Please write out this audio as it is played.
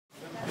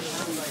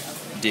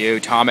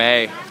Dude, Tom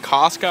A.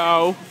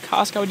 Costco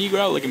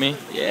Negro, look at me.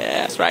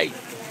 Yeah, that's right.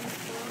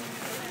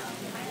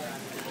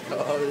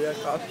 Oh yeah,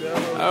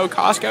 Costco. Oh,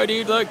 Costco,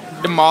 dude, look.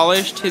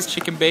 Demolished his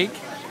chicken bake.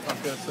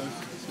 Costco, so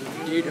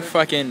Dude,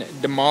 fucking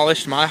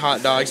demolished my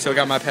hot dog. Still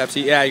got my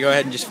Pepsi. Yeah, go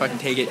ahead and just fucking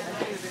take it.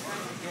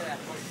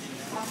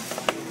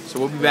 So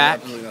we'll be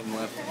back. Absolutely nothing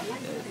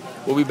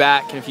left. We'll be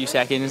back in a few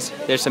seconds.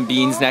 There's some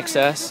beans next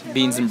to us.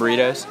 Beans and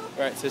burritos.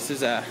 Alright, so this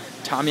is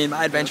Tommy and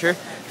my adventure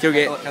to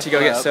go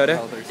get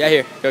soda. Yeah,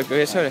 here. Go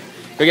get soda.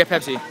 Go get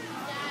Pepsi.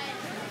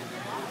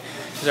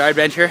 This is our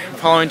adventure.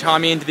 Following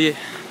Tommy into the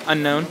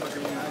unknown.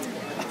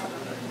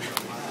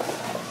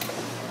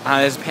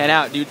 This is pan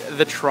out, dude.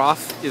 The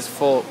trough is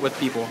full with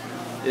people.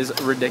 It is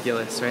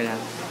ridiculous right now.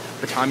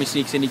 But Tommy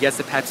sneaks in. He gets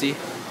the Pepsi.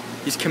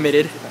 He's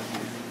committed.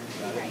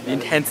 The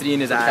intensity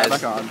in his eyes.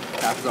 Cap back on.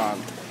 Cap is on.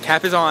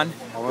 Cap is on.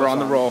 We're on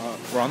the roll.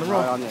 We're on the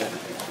roll.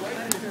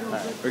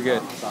 We're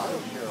good.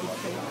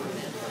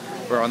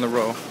 We're on the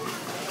roll.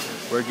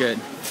 We're good.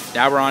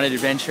 Now we're on an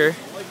adventure.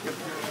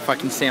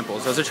 Fucking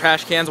samples. Those are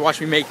trash cans.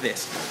 Watch me make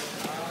this.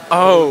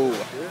 Oh.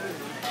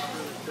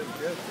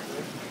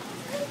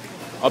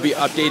 I'll be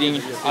updating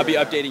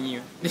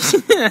you.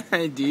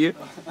 Do you?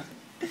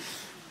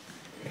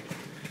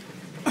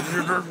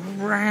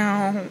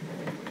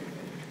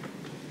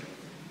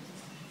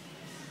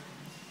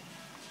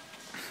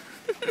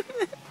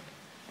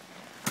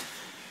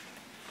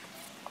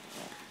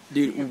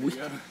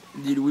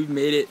 Dude, we've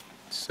made it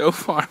so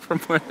far from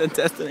where the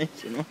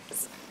destination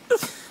was.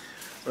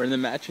 We're in the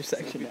mattress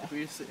section now.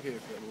 We just sit here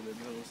for a little bit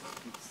until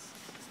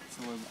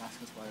someone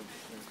asks us why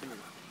we're here.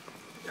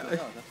 Yeah. No,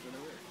 that's where they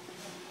were.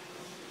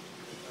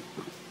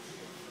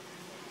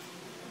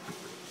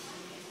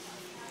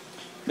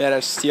 Made out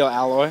of steel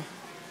alloy.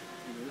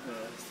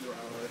 Steel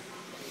alloy.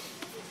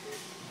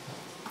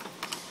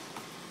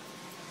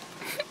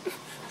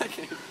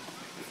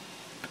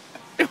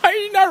 Why are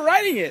you not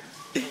writing it?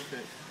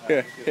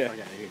 Okay. Here.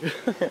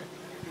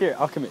 Here,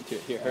 I'll commit to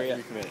it. Here, hurry up.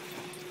 You commit.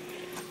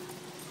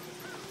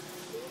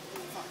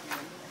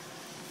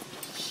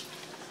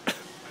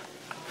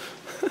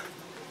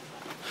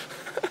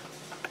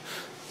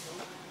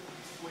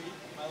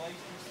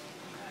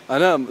 I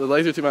know, my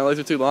legs are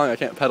too long, I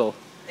can't pedal.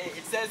 Hey,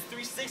 it says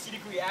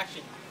 360-degree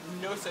action.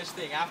 No such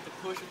thing. I have to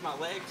push with my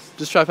legs.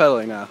 Just try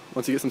pedaling now,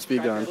 once you get some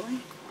speed going.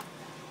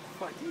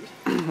 Fuck,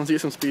 dude. Once you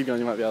get some speed going,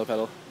 you might be able to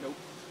pedal. Nope.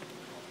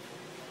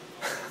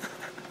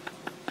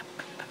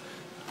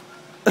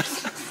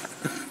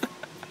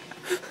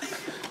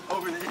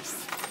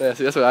 Yeah,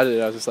 see, that's what I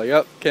did. I was just like,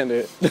 oh, can't do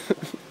it.